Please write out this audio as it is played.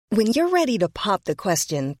When you're ready to pop the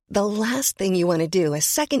question, the last thing you want to do is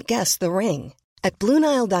second-guess the ring. At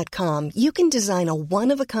BlueNile.com, you can design a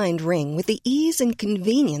one-of-a-kind ring with the ease and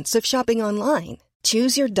convenience of shopping online.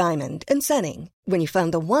 Choose your diamond and setting. When you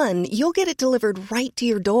find the one, you'll get it delivered right to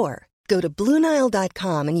your door. Go to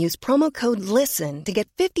BlueNile.com and use promo code LISTEN to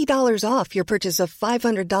get $50 off your purchase of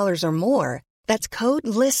 $500 or more. That's code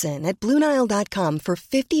LISTEN at BlueNile.com for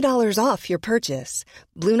 $50 off your purchase.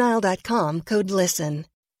 BlueNile.com, code LISTEN.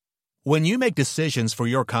 When you make decisions for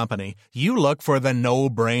your company, you look for the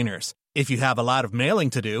no-brainers. If you have a lot of mailing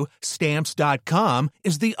to do, Stamps.com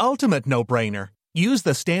is the ultimate no-brainer. Use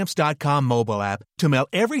the Stamps.com mobile app to mail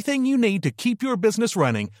everything you need to keep your business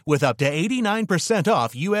running with up to 89%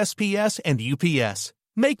 off USPS and UPS.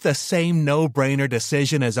 Make the same no-brainer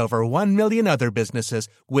decision as over 1 million other businesses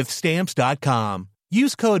with Stamps.com.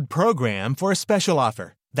 Use code PROGRAM for a special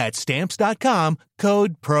offer. That's Stamps.com,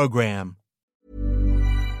 code PROGRAM.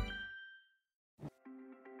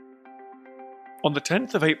 On the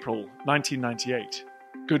 10th of April 1998,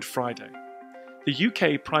 Good Friday, the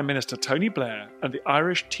UK Prime Minister Tony Blair and the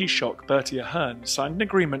Irish Taoiseach Bertie Ahern signed an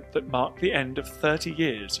agreement that marked the end of 30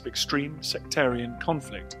 years of extreme sectarian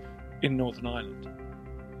conflict in Northern Ireland.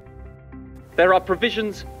 There are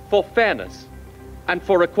provisions for fairness and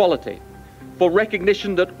for equality, for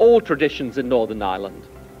recognition that all traditions in Northern Ireland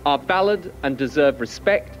are valid and deserve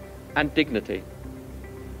respect and dignity.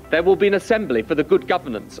 There will be an assembly for the good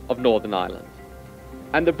governance of Northern Ireland,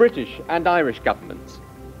 and the British and Irish governments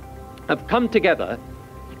have come together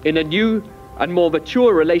in a new and more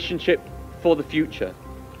mature relationship for the future,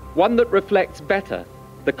 one that reflects better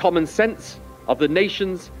the common sense of the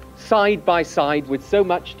nations side by side with so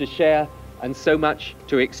much to share and so much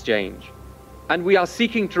to exchange. And we are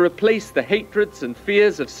seeking to replace the hatreds and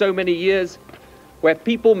fears of so many years where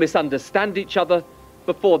people misunderstand each other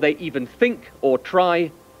before they even think or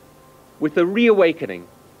try, with a reawakening,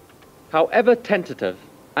 however tentative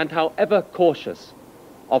and however cautious,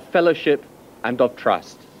 of fellowship and of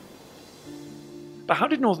trust. But how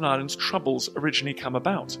did Northern Ireland's troubles originally come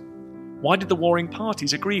about? Why did the warring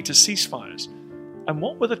parties agree to ceasefires? And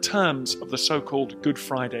what were the terms of the so-called Good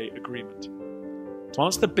Friday Agreement? To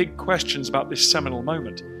answer the big questions about this seminal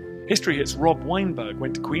moment, History Hit's Rob Weinberg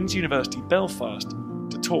went to Queen's University Belfast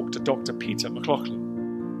to talk to Dr. Peter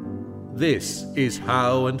McLaughlin. This is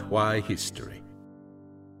How and Why History.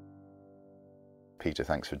 Peter,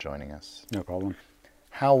 thanks for joining us. No problem.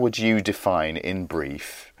 How would you define, in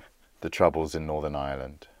brief, the troubles in Northern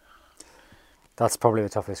Ireland? That's probably the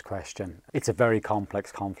toughest question. It's a very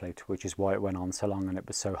complex conflict, which is why it went on so long and it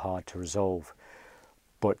was so hard to resolve.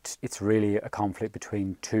 But it's really a conflict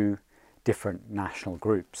between two different national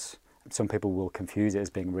groups. Some people will confuse it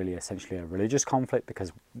as being really essentially a religious conflict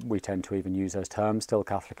because we tend to even use those terms, still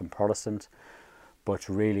Catholic and Protestant. But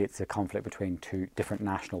really it's a conflict between two different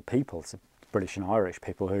national peoples, British and Irish,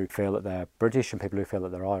 people who feel that they're British and people who feel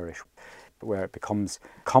that they're Irish. But where it becomes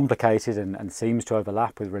complicated and seems to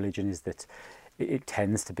overlap with religion is that it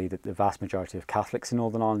tends to be that the vast majority of Catholics in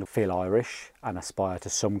Northern Ireland feel Irish and aspire to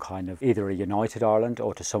some kind of either a united Ireland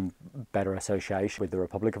or to some better association with the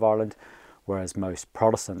Republic of Ireland, whereas most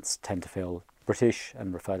Protestants tend to feel British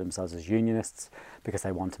and refer themselves as Unionists because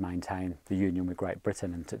they want to maintain the union with Great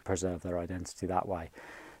Britain and to preserve their identity that way.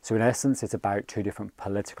 So in essence, it's about two different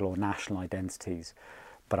political or national identities.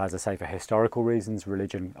 But as I say, for historical reasons,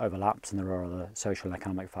 religion overlaps and there are other social and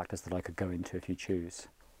economic factors that I could go into if you choose.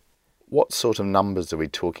 What sort of numbers are we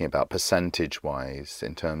talking about, percentage-wise,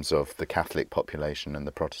 in terms of the Catholic population and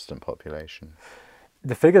the Protestant population?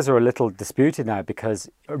 The figures are a little disputed now because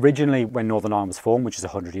originally when Northern Ireland was formed, which is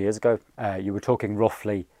 100 years ago, you were talking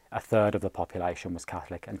roughly a third of the population was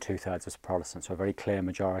Catholic and 2/3 was Protestant, so a very clear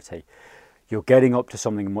majority. You're getting up to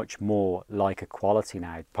something much more like equality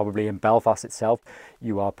now. Probably in Belfast itself,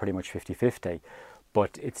 you are pretty much 50-50.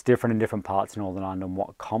 But it's different in different parts of Northern Ireland, and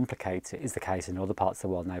what complicates it is the case in other parts of the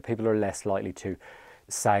world now. People are less likely to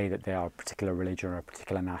say that they are a particular religion or a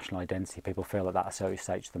particular national identity. People feel that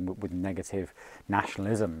associates them with negative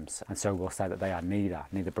nationalisms, and so will say that they are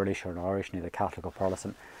neither British or Irish, neither Catholic or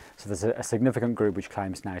Protestant. So there's a significant group which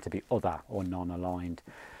claims now to be other or non-aligned,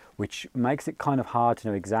 which makes it kind of hard to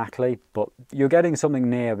know exactly, but you're getting something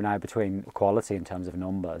near now between equality in terms of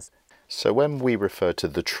numbers. So when we refer to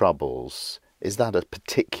the Troubles, is that a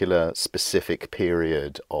particular specific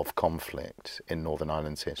period of conflict in Northern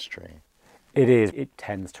Ireland's history? It is. It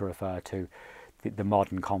tends to refer to the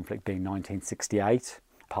modern conflict being 1968,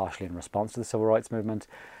 partially in response to the Civil Rights Movement,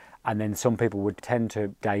 And then some people would tend to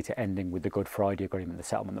date it ending with the Good Friday Agreement, the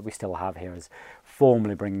settlement that we still have here, as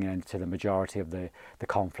formally bringing an end to the majority of the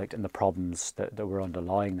conflict and the problems that were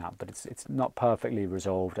underlying that. But it's not perfectly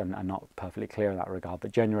resolved and not perfectly clear in that regard.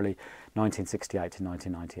 But generally 1968 to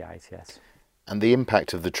 1998, yes. And the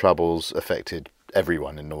impact of the Troubles affected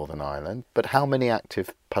everyone in Northern Ireland. But how many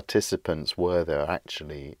active participants were there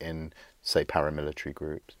actually in, say, paramilitary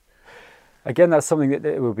groups? Again, that's something that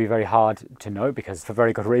it would be very hard to know, because for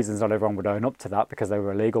very good reasons not everyone would own up to that, because they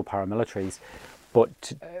were illegal paramilitaries.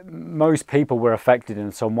 But most people were affected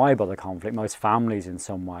in some way by the conflict, most families in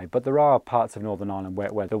some way. But there are parts of Northern Ireland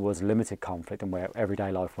where there was limited conflict and where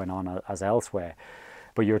everyday life went on as elsewhere.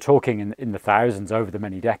 But you're talking in the thousands over the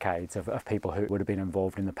many decades of people who would have been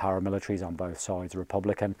involved in the paramilitaries on both sides,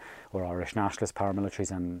 Republican or Irish nationalist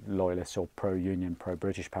paramilitaries and loyalist or pro-Union,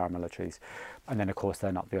 pro-British paramilitaries. And then, of course,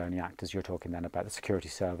 they're not the only actors. You're talking then about the security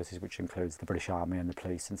services, which includes the British Army and the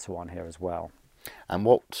police and so on here as well. And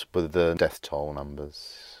what were the death toll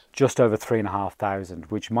numbers? Just over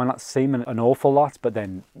 3,500, which might not seem an awful lot, but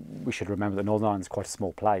then we should remember that Northern Ireland is quite a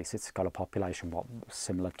small place. It's got a population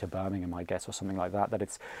similar to Birmingham, I guess, or something like that. That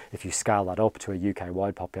it's, if you scale that up to a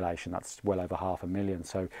UK-wide population, that's well over 500,000.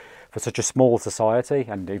 So for such a small society,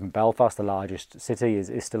 and even Belfast, the largest city,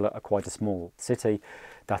 is still quite a small city,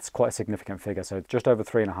 that's quite a significant figure. So just over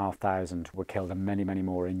 3,500 were killed and many, many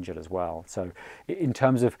more injured as well. So in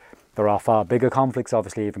terms of, there are far bigger conflicts,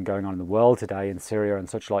 obviously, even going on in the world today, in Syria and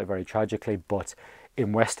such like, very tragically, but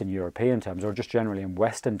in Western European terms, or just generally in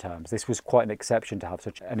Western terms, this was quite an exception to have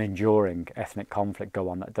such an enduring ethnic conflict go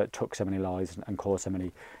on that took so many lives and caused so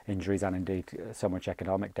many injuries and indeed so much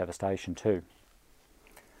economic devastation too.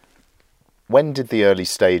 When did the early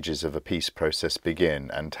stages of a peace process begin,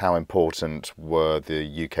 and how important were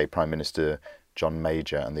the UK Prime Minister John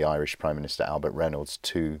Major and the Irish Prime Minister Albert Reynolds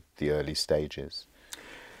to the early stages?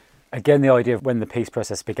 Again, the idea of when the peace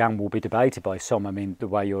process began will be debated by some. I mean, the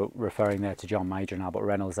way you're referring there to John Major and Albert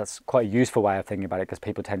Reynolds, that's quite a useful way of thinking about it, because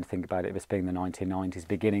people tend to think about it as being the 1990s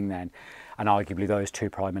beginning then, and arguably those two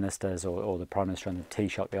prime ministers, or the Prime Minister and the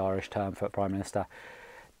Taoiseach, the Irish term for Prime Minister,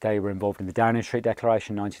 they were involved in the Downing Street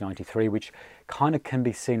Declaration in 1993, which kind of can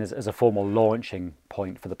be seen as a formal launching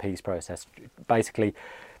point for the peace process, basically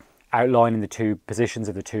outlining the two positions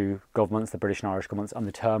of the two governments, the British and Irish governments, and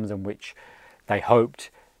the terms in which they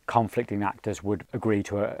hoped conflicting actors would agree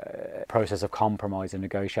to a process of compromise and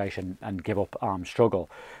negotiation and give up armed struggle.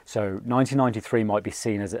 So 1993 might be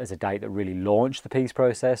seen as a date that really launched the peace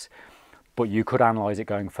process, but you could analyse it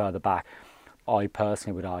going further back. I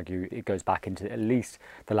personally would argue it goes back into at least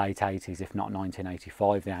the late 80s, if not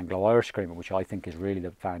 1985, the Anglo-Irish Agreement, which I think is really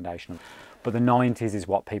the foundation. But the 90s is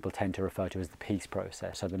what people tend to refer to as the peace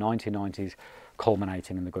process. So the 1990s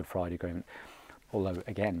culminating in the Good Friday Agreement. Although,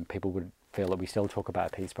 again, people would feel that we still talk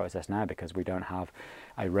about a peace process now because we don't have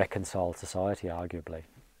a reconciled society, arguably.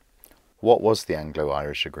 What was the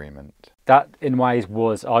Anglo-Irish Agreement? That, in ways,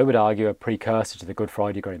 was, I would argue, a precursor to the Good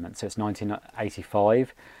Friday Agreement. So it's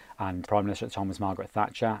 1985, and Prime Minister at the time was Margaret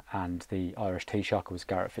Thatcher, and the Irish Taoiseach was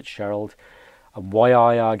Garret FitzGerald. And why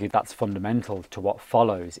I argue that's fundamental to what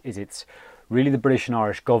follows is it's really the British and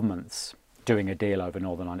Irish governments doing a deal over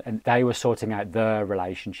Northern Ireland, and they were sorting out their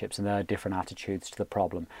relationships and their different attitudes to the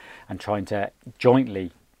problem and trying to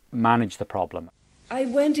jointly manage the problem. I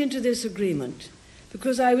went into this agreement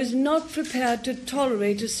because I was not prepared to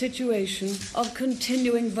tolerate a situation of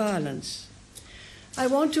continuing violence. I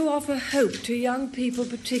want to offer hope to young people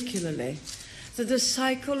particularly that the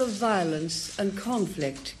cycle of violence and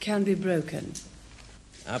conflict can be broken.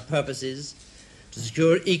 Our purpose is to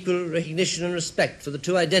secure equal recognition and respect for the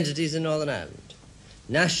two identities in Northern Ireland.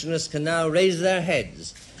 Nationalists can now raise their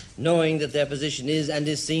heads, knowing that their position is and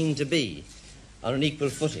is seen to be on an equal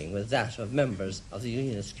footing with that of members of the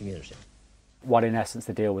Unionist community. What in essence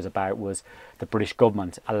the deal was about was the British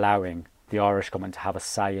government allowing the Irish government to have a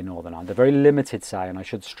say in Northern Ireland. A very limited say, and I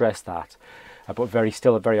should stress that, but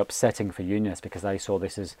still very upsetting for Unionists, because they saw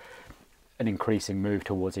this as an increasing move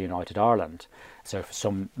towards a united Ireland. So for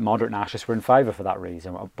some moderate nationalists were in favour for that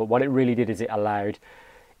reason. But what it really did is it allowed,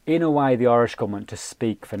 in a way, the Irish government to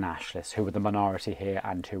speak for nationalists, who were the minority here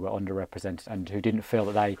and who were underrepresented and who didn't feel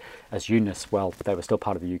that they, as Unionists, well, they were still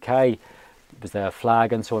part of the UK, it was their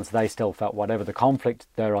flag and so on, so they still felt whatever the conflict,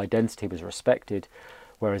 their identity was respected,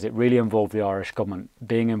 whereas it really involved the Irish government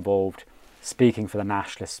being involved, speaking for the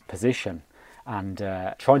nationalist position, and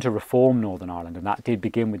trying to reform Northern Ireland. And that did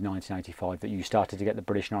begin with 1985, that you started to get the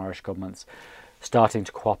British and Irish governments starting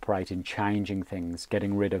to cooperate in changing things,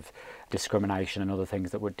 getting rid of discrimination and other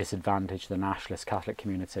things that would disadvantage the nationalist Catholic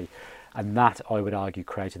community. And that, I would argue,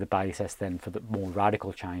 created the basis then for the more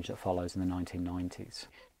radical change that follows in the 1990s.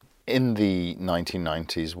 In the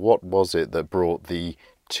 1990s, what was it that brought the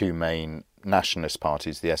two main nationalist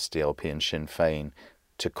parties, the SDLP and Sinn Féin,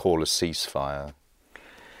 to call a ceasefire?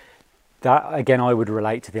 That, again, I would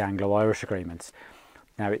relate to the Anglo-Irish agreements.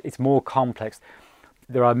 Now, it's more complex.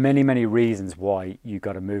 There are many, many reasons why you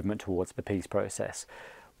got a movement towards the peace process.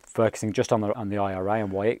 Focusing just on the IRA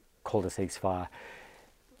and why it called a ceasefire,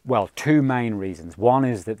 well, two main reasons. One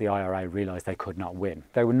is that the IRA realised they could not win.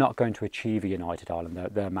 They were not going to achieve a united Ireland,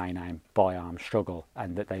 their main aim, by armed struggle,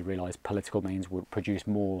 and that they realised political means would produce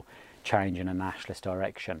more change in a nationalist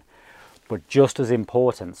direction. But just as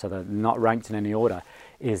important, so they're not ranked in any order,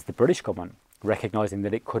 is the British government recognising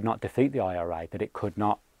that it could not defeat the IRA, that it could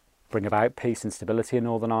not bring about peace and stability in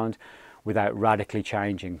Northern Ireland without radically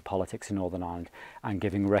changing politics in Northern Ireland and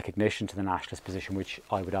giving recognition to the nationalist position, which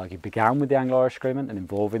I would argue began with the Anglo-Irish Agreement and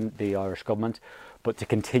involving the Irish government, but to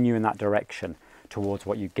continue in that direction towards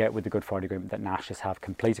what you get with the Good Friday Agreement, that nationalists have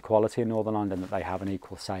complete equality in Northern Ireland and that they have an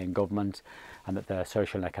equal say in government and that their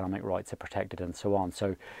social and economic rights are protected and so on.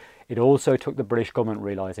 So it also took the British government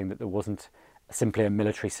realising that there wasn't simply a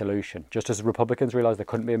military solution. Just as the Republicans realised there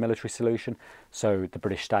couldn't be a military solution, so the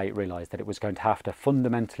British state realised that it was going to have to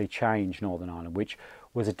fundamentally change Northern Ireland, which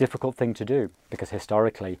was a difficult thing to do because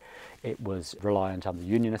historically it was reliant on the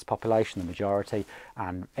Unionist population, the majority,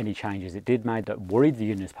 and any changes it did make that worried the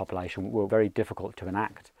Unionist population were very difficult to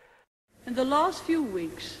enact. In the last few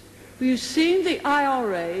weeks, we've seen the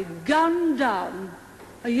IRA gun down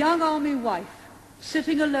a young army wife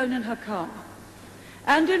sitting alone in her car.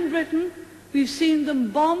 And in Britain, we've seen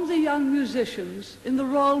them bomb the young musicians in the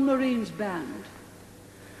Royal Marines Band.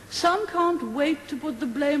 Some can't wait to put the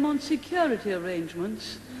blame on security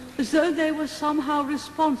arrangements as though they were somehow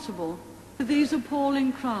responsible for these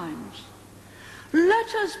appalling crimes.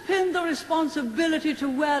 Let us pin the responsibility to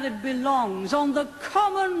where it belongs, on the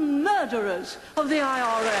common murderers of the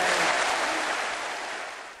IRA.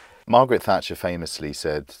 Margaret Thatcher famously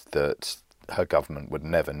said that her government would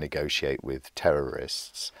never negotiate with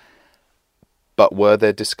terrorists. But were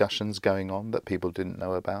there discussions going on that people didn't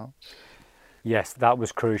know about? Yes, that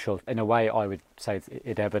was crucial. In a way, I would say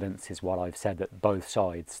it evidences what I've said, that both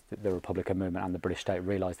sides, the Republican movement and the British state,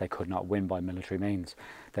 realised they could not win by military means.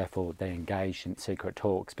 Therefore, they engaged in secret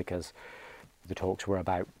talks because the talks were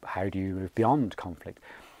about how do you move beyond conflict.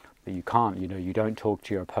 That you can't, you don't talk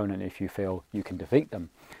to your opponent if you feel you can defeat them.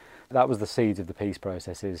 That was the seeds of the peace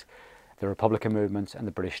process, is the Republican movement and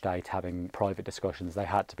the British state having private discussions. They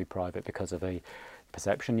had to be private because of a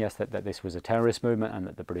perception, yes, that this was a terrorist movement and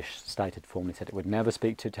that the British state had formally said it would never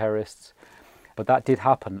speak to terrorists. But that did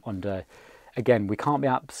happen under, again, we can't be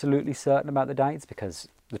absolutely certain about the dates because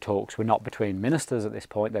the talks were not between ministers at this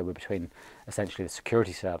point. They were between essentially the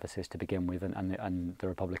security services to begin with and the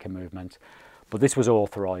Republican movement. But this was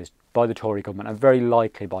authorised by the Tory government and very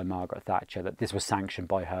likely by Margaret Thatcher, that this was sanctioned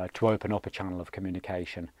by her to open up a channel of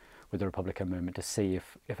communication with the Republican movement to see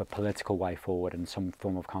if a political way forward and some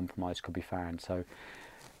form of compromise could be found. So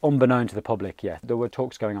unbeknown to the public, yeah, there were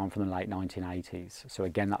talks going on from the late 1980s. So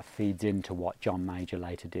again, that feeds into what John Major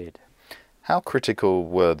later did. How critical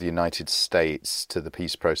were the United States to the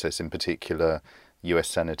peace process, in particular US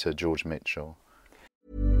Senator George Mitchell?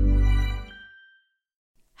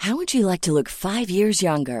 How would you like to look 5 years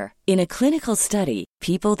younger? In a clinical study,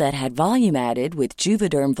 people that had volume added with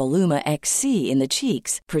Juvederm Voluma XC in the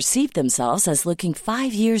cheeks perceived themselves as looking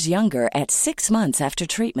 5 years younger at 6 months after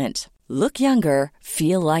treatment. Look younger,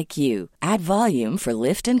 feel like you. Add volume for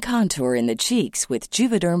lift and contour in the cheeks with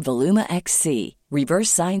Juvederm Voluma XC. Reverse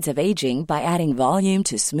signs of aging by adding volume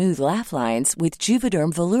to smooth laugh lines with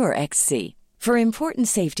Juvederm Volure XC. For important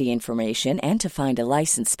safety information and to find a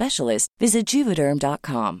licensed specialist, visit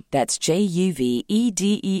Juvederm.com. That's JUVEDERM.com.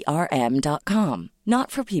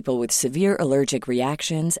 Not for people with severe allergic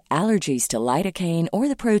reactions, allergies to lidocaine, or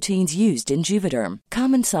the proteins used in Juvederm.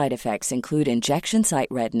 Common side effects include injection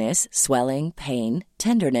site redness, swelling, pain,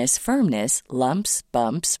 tenderness, firmness, lumps,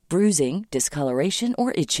 bumps, bruising, discoloration,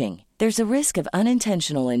 or itching. There's a risk of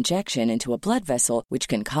unintentional injection into a blood vessel, which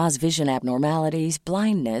can cause vision abnormalities,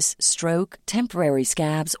 blindness, stroke, temporary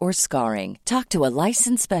scabs, or scarring. Talk to a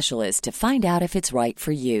licensed specialist to find out if it's right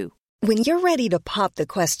for you. When you're ready to pop the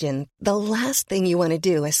question, the last thing you want to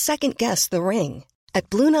do is second-guess the ring. At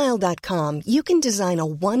BlueNile.com, you can design a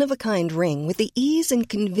one-of-a-kind ring with the ease and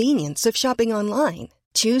convenience of shopping online.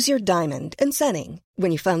 Choose your diamond and setting.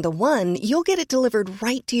 When you find the one, you'll get it delivered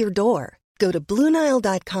right to your door. Go to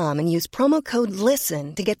BlueNile.com and use promo code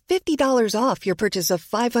LISTEN to get $50 off your purchase of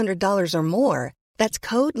 $500 or more. That's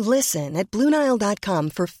code LISTEN at BlueNile.com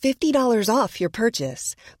for $50 off your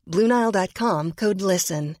purchase. BlueNile.com, code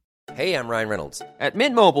LISTEN. Hey, I'm Ryan Reynolds. At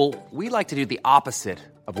Mint Mobile, we like to do the opposite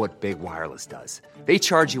of what Big Wireless does. They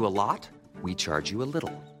charge you a lot, we charge you a little.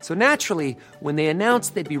 So naturally, when they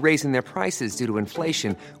announced they'd be raising their prices due to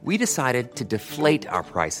inflation, we decided to deflate our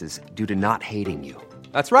prices due to not hating you.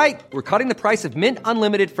 That's right. We're cutting the price of Mint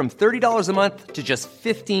Unlimited from $30 a month to just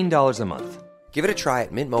 $15 a month. Give it a try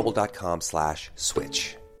at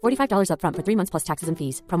mintmobile.com/switch. $45 up front for 3 months plus taxes and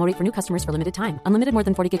fees. Promo rate for new customers for limited time. Unlimited more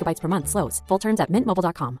than 40 gigabytes per month. Slows full terms at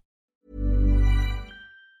mintmobile.com.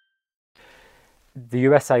 The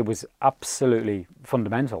USA was absolutely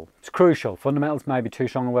fundamental. It's crucial. Fundamental's maybe too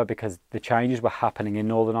strong a word because the changes were happening in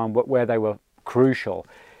Northern Ireland. Where they were crucial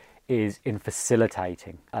is in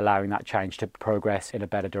facilitating, allowing that change to progress in a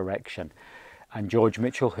better direction. And George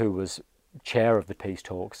Mitchell, who was chair of the peace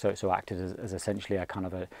talks, so acted as essentially a kind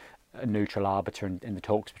of a neutral arbiter in the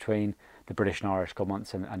talks between the British and Irish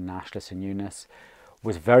governments and nationalists and unionists,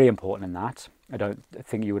 was very important in that. I don't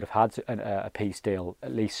think you would have had a peace deal,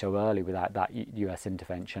 at least so early, without that US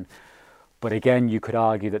intervention. But again, you could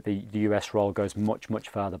argue that the US role goes much, much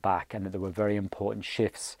further back and that there were very important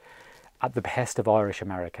shifts at the behest of Irish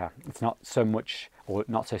America. It's not so much, or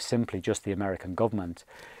not so simply, just the American government.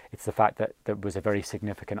 It's the fact that there was a very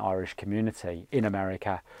significant Irish community in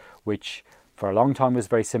America, which for a long time was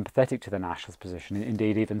very sympathetic to the nationalist position,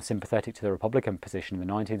 indeed even sympathetic to the Republican position in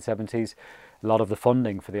the 1970s. A lot of the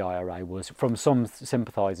funding for the IRA was from some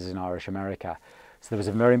sympathisers in Irish America. So there was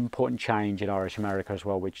a very important change in Irish America as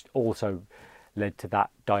well, which also led to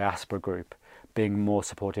that diaspora group being more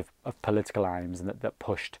supportive of political aims, and that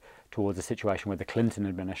pushed towards a situation where the Clinton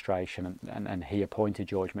administration, and he appointed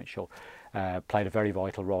George Mitchell, played a very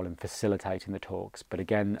vital role in facilitating the talks. But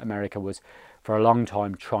again, America was for a long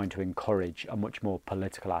time trying to encourage a much more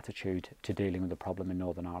political attitude to dealing with the problem in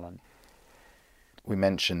Northern Ireland. We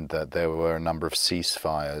mentioned that there were a number of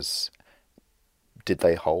ceasefires. Did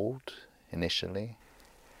they hold initially?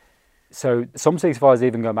 So some ceasefires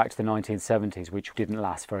even going back to the 1970s, which didn't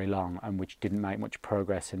last very long and which didn't make much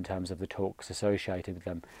progress in terms of the talks associated with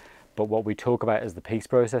them. But what we talk about is the peace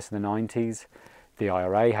process in the 90s. The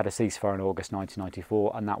IRA had a ceasefire in August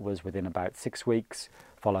 1994, and that was within about 6 weeks,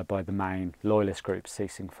 followed by the main loyalist groups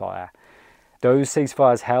ceasing fire. Those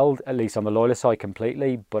ceasefires held, at least on the loyalist side,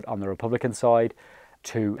 completely, but on the Republican side,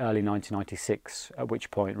 to early 1996, at which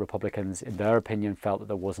point Republicans, in their opinion, felt that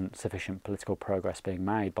there wasn't sufficient political progress being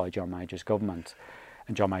made by John Major's government.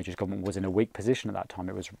 And John Major's government was in a weak position at that time.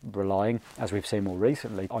 It was relying, as we've seen more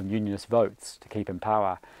recently, on unionist votes to keep in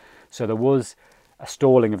power. So there was a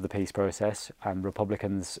stalling of the peace process, and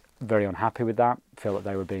Republicans, very unhappy with that, feel that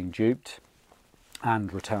they were being duped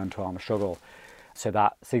and returned to armed struggle. So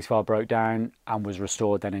that ceasefire broke down and was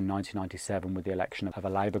restored then in 1997 with the election of a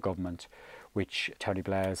Labour government, which Tony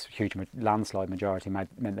Blair's huge landslide majority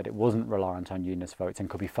meant that it wasn't reliant on unionist votes and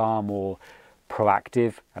could be far more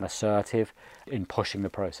proactive and assertive in pushing the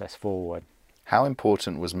process forward. How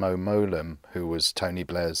important was Mo Mowlam, who was Tony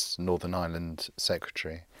Blair's Northern Ireland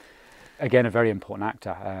secretary? Again, a very important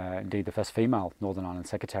actor, indeed the first female Northern Ireland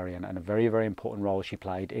secretary, and a very, very important role she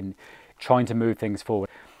played in trying to move things forward.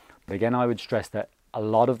 But again, I would stress that a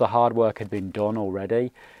lot of the hard work had been done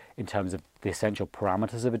already in terms of the essential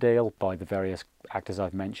parameters of a deal by the various actors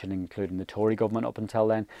I've mentioned, including the Tory government up until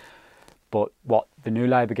then. But what the new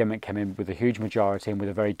Labour government came in with a huge majority and with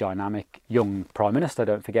a very dynamic young Prime Minister,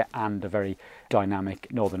 don't forget, and a very dynamic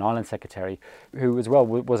Northern Ireland Secretary, who as well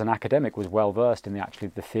was an academic, was well versed in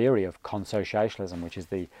the theory of consociatialism, which is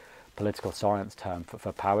the political science term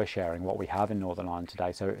for power sharing, what we have in Northern Ireland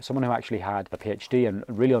today. So someone who actually had a PhD and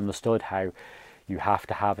really understood how you have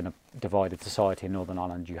to have in a divided society in Northern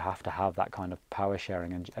Ireland, you have to have that kind of power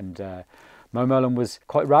sharing. And Mo Mowlam was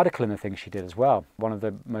quite radical in the things she did as well. One of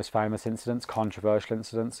the most famous incidents, controversial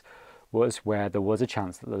incidents, was where there was a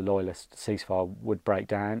chance that the loyalist ceasefire would break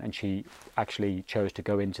down, and she actually chose to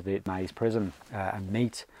go into the Maze prison and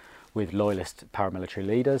meet with loyalist paramilitary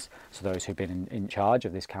leaders, so those who'd been in charge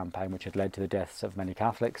of this campaign, which had led to the deaths of many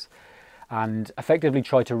Catholics, and effectively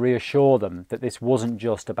try to reassure them that this wasn't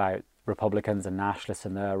just about Republicans and nationalists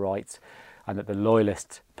and their rights, and that the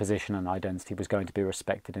loyalist position and identity was going to be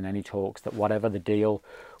respected in any talks, that whatever the deal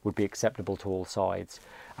would be acceptable to all sides,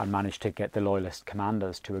 and managed to get the loyalist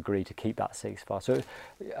commanders to agree to keep that ceasefire. So,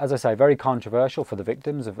 as I say, very controversial for the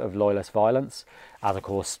victims of loyalist violence, as of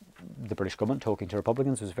course the British government talking to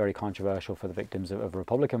Republicans was very controversial for the victims of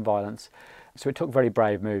Republican violence. So it took very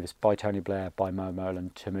brave moves by Tony Blair, by Mo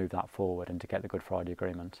Mowlam, to move that forward and to get the Good Friday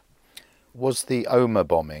Agreement. Was the Omagh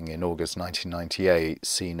bombing in August 1998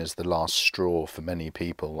 seen as the last straw for many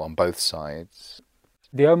people on both sides?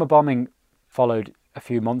 The Omagh bombing followed a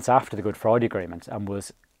few months after the Good Friday Agreement and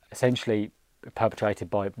was essentially perpetrated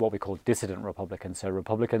by what we call dissident Republicans, so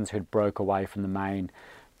Republicans who broke away from the main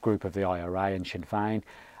group of the IRA and Sinn Féin,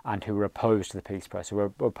 and who were opposed to the peace process, who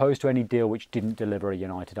were opposed to any deal which didn't deliver a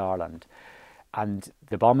united Ireland. And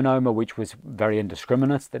the bombing Omagh, which was very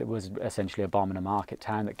indiscriminate, that it was essentially a bomb in a market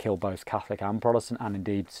town that killed both Catholic and Protestant, and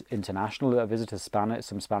indeed international visitors,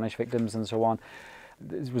 some Spanish victims and so on.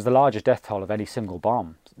 It was the largest death toll of any single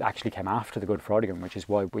bomb. It actually came after the Good Friday Agreement, which is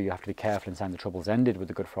why we have to be careful in saying the Troubles ended with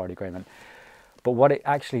the Good Friday Agreement. But what it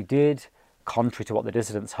actually did, contrary to what the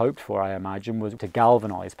dissidents hoped for, I imagine, was to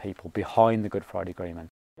galvanise people behind the Good Friday Agreement.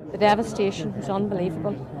 The devastation is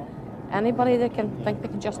unbelievable. Anybody that can think they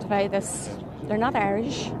can justify this, they're not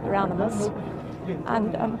Irish, they're animals.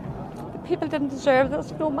 And the people didn't deserve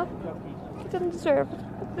this, Noma. They didn't deserve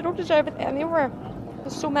it. They don't deserve it anywhere.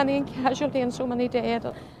 There's so many in casualty and so many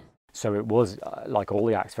dead. So it was, like all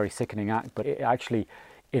the acts, a very sickening act, but it actually,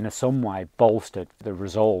 in some way, bolstered the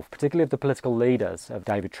resolve, particularly of the political leaders, of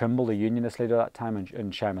David Trimble, the unionist leader at that time,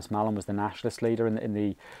 and Seamus Mallon was the nationalist leader in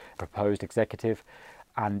the proposed executive.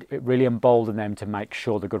 And it really emboldened them to make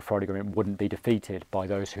sure the Good Friday Agreement wouldn't be defeated by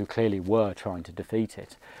those who clearly were trying to defeat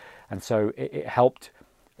it. And so it helped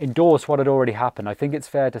endorse what had already happened. I think it's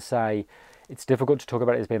fair to say it's difficult to talk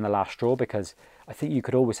about it as being the last straw, because I think you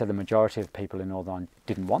could always say the majority of people in Northern Ireland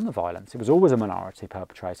didn't want the violence. It was always a minority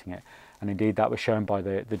perpetrating it. And indeed that was shown by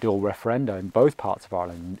the Dáil referenda in both parts of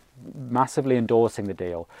Ireland, massively endorsing the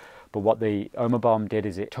deal. But what the Omagh bomb did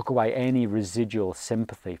is it took away any residual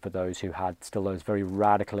sympathy for those who had still those very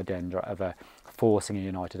radical agenda of forcing a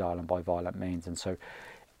united Ireland by violent means. And so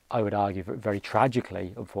I would argue very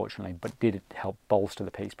tragically, unfortunately, but did it help bolster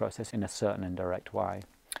the peace process in a certain indirect way.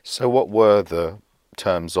 So what were the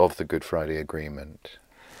terms of the Good Friday Agreement?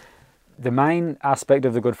 The main aspect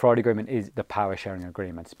of the Good Friday Agreement is the power sharing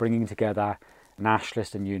agreement. It's bringing together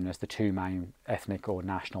nationalist and unionist, the two main ethnic or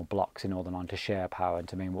national blocs in Northern Ireland, to share power and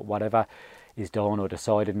to mean whatever is done or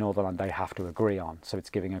decided in Northern Ireland they have to agree on. So it's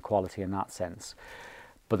giving equality in that sense.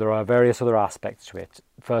 But there are various other aspects to it.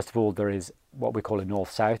 First of all, there is what we call a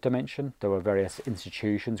north-south dimension. There were various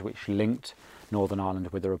institutions which linked Northern Ireland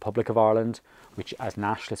with the Republic of Ireland, which as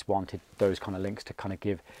nationalists wanted those kind of links to kind of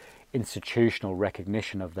give institutional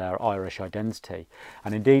recognition of their Irish identity.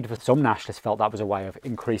 And indeed, for some nationalists felt that was a way of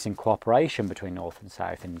increasing cooperation between North and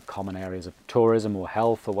South in common areas of tourism or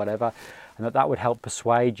health or whatever, and that would help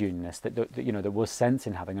persuade unionists that there was sense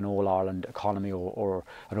in having an all-Ireland economy or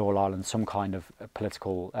an all-Ireland some kind of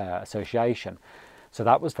political association. So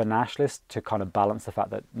that was for nationalists to kind of balance the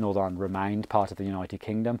fact that Northern Ireland remained part of the United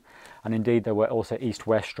Kingdom. And indeed, there were also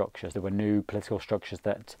east-west structures. There were new political structures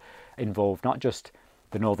that involved not just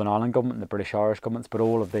the Northern Ireland government and the British Irish governments, but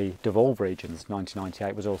all of the devolved regions.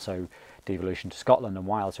 1998 was also devolution to Scotland and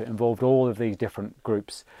Wales, so it involved all of these different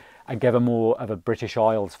groups and gave a more of a British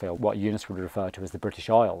Isles feel, what unionists would refer to as the British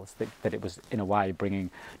Isles, that it was in a way bringing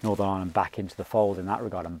Northern Ireland back into the fold in that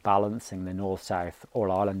regard and balancing the North-South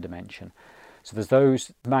All-Ireland dimension. So there's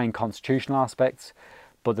those main constitutional aspects,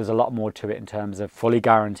 but there's a lot more to it in terms of fully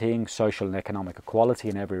guaranteeing social and economic equality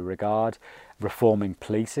in every regard, reforming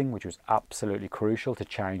policing, which was absolutely crucial to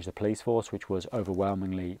change the police force, which was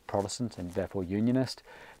overwhelmingly Protestant and therefore unionist,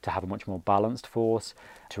 to have a much more balanced force,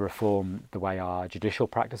 to reform the way our judicial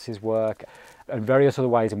practices work, and various other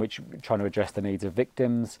ways in which we're trying to address the needs of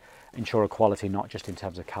victims, ensure equality not just in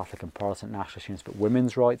terms of Catholic and Protestant nationalist units, but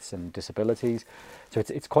women's rights and disabilities. So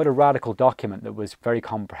it's quite a radical document that was very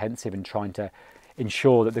comprehensive in trying to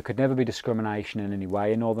ensure that there could never be discrimination in any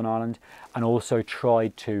way in Northern Ireland, and also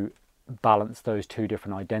tried to balance those two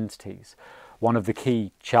different identities. One of the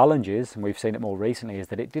key challenges, and we've seen it more recently, is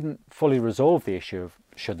that it didn't fully resolve the issue of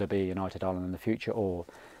should there be a United Ireland in the future or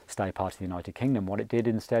stay part of the United Kingdom. What it did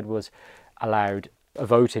instead was allowed a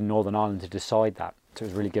vote in Northern Ireland to decide that. So it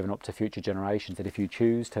was really given up to future generations that if you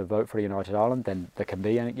choose to vote for a United Ireland, then there can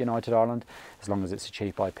be a United Ireland as long as it's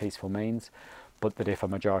achieved by peaceful means. But that if a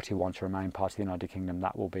majority want to remain part of the United Kingdom,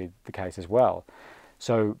 that will be the case as well.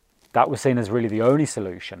 So that was seen as really the only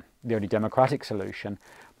solution, the only democratic solution.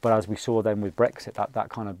 But as we saw then with Brexit, that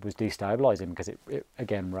kind of was destabilising, because it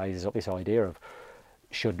again raises up this idea of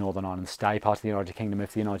should Northern Ireland stay part of the United Kingdom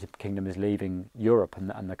if the United Kingdom is leaving Europe,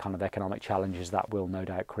 and the kind of economic challenges that will no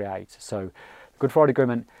doubt create. So the Good Friday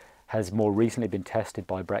Agreement has more recently been tested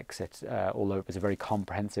by Brexit, although it was a very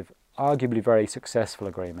comprehensive, arguably very successful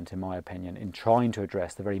agreement, in my opinion, in trying to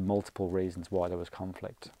address the very multiple reasons why there was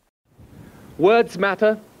conflict. Words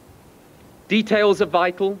matter. Details are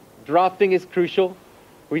vital. Drafting is crucial.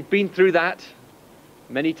 We've been through that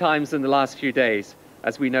many times in the last few days,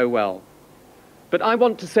 as we know well. But I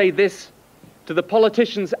want to say this to the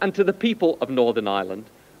politicians and to the people of Northern Ireland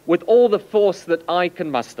with all the force that I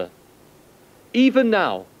can muster. Even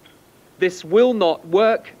now, this will not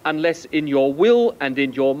work unless in your will and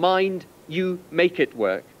in your mind you make it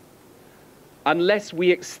work. Unless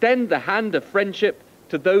we extend the hand of friendship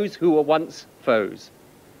to those who were once foes.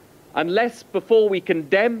 Unless before we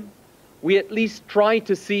condemn, we at least try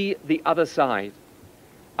to see the other side.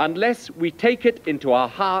 Unless we take it into our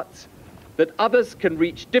hearts that others can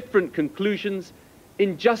reach different conclusions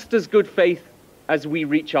in just as good faith as we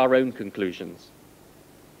reach our own conclusions.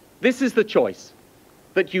 This is the choice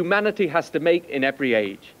that humanity has to make in every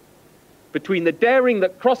age, between the daring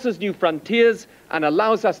that crosses new frontiers and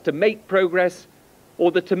allows us to make progress,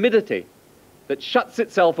 or the timidity that shuts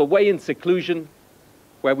itself away in seclusion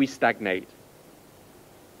where we stagnate.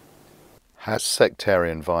 Has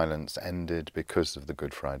sectarian violence ended because of the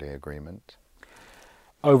Good Friday Agreement?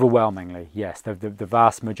 Overwhelmingly, yes. The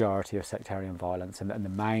vast majority of sectarian violence and the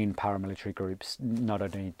main paramilitary groups, not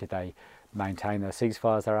only did they maintain their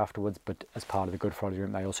ceasefires there afterwards, but as part of the Good Friday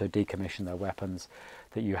Agreement, they also decommissioned their weapons,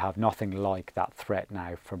 that you have nothing like that threat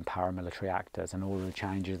now from paramilitary actors, and all of the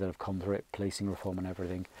changes that have come through it, policing reform and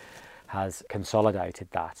everything, has consolidated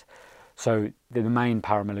that. So the main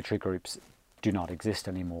paramilitary groups do not exist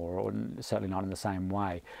anymore, or certainly not in the same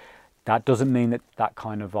way. That doesn't mean that that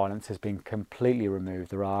kind of violence has been completely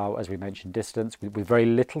removed. There are, as we mentioned, dissidents with very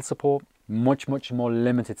little support, much more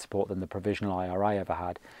limited support than the provisional IRA ever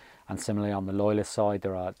had. And similarly on the loyalist side,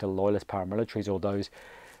 there are the loyalist paramilitaries, or those,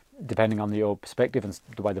 depending on your perspective and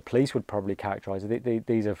the way the police would probably characterise it,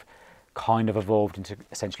 these have kind of evolved into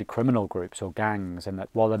essentially criminal groups or gangs, and that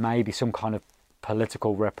while there may be some kind of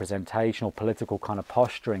political representation or political kind of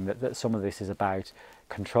posturing, that some of this is about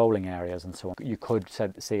controlling areas and so on. You could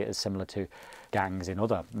see it as similar to gangs in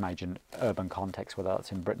other major urban contexts, whether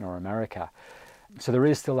that's in Britain or America. So there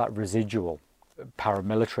is still that residual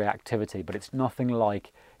paramilitary activity, but it's nothing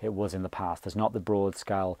like it was in the past. There's not the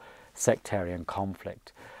broad-scale sectarian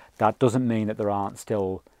conflict. That doesn't mean that there aren't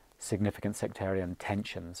still significant sectarian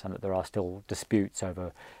tensions and that there are still disputes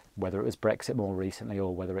over whether it was Brexit more recently,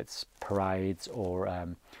 or whether it's parades or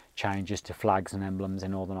changes to flags and emblems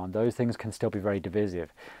in Northern Ireland. Those things can still be very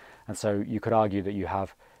divisive. And so you could argue that you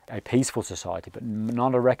have a peaceful society, but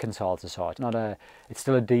not a reconciled society. It's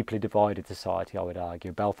still a deeply divided society, I would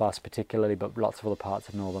argue. Belfast particularly, but lots of other parts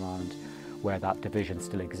of Northern Ireland where that division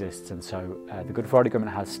still exists. And so the Good Friday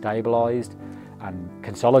Agreement has stabilised and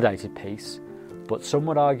consolidated peace, but some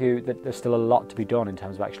would argue that there's still a lot to be done in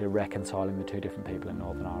terms of actually reconciling the two different people in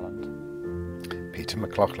Northern Ireland. Peter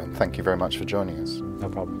McLaughlin, thank you very much for joining us. No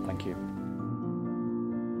problem, thank you.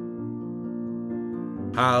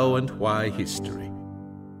 How and Why History.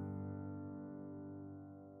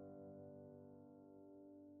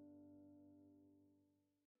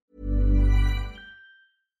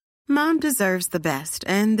 Mom deserves the best,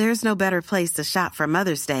 and there's no better place to shop for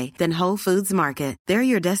Mother's Day than Whole Foods Market. They're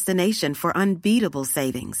your destination for unbeatable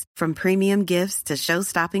savings, from premium gifts to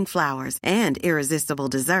show-stopping flowers and irresistible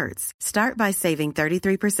desserts. Start by saving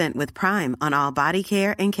 33% with Prime on all body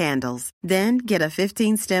care and candles. Then get a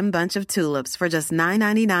 15-stem bunch of tulips for just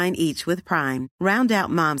 $9.99 each with Prime. Round out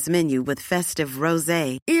Mom's menu with festive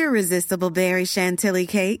rosé, irresistible berry chantilly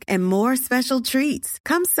cake, and more special treats.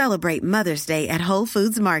 Come celebrate Mother's Day at Whole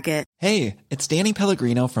Foods Market. Hey, it's Danny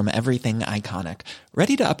Pellegrino from Everything Iconic.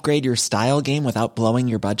 Ready to upgrade your style game without blowing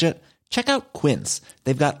your budget? Check out Quince.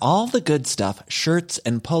 They've got all the good stuff, shirts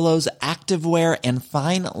and polos, activewear, and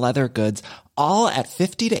fine leather goods, all at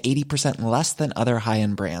 50 to 80% less than other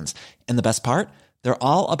high-end brands. And the best part? They're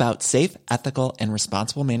all about safe, ethical, and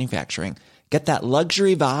responsible manufacturing. Get that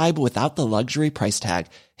luxury vibe without the luxury price tag.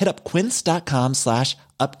 Hit up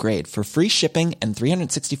quince.com/upgrade for free shipping and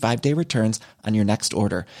 365-day returns on your next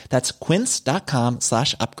order. That's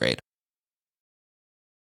quince.com/upgrade.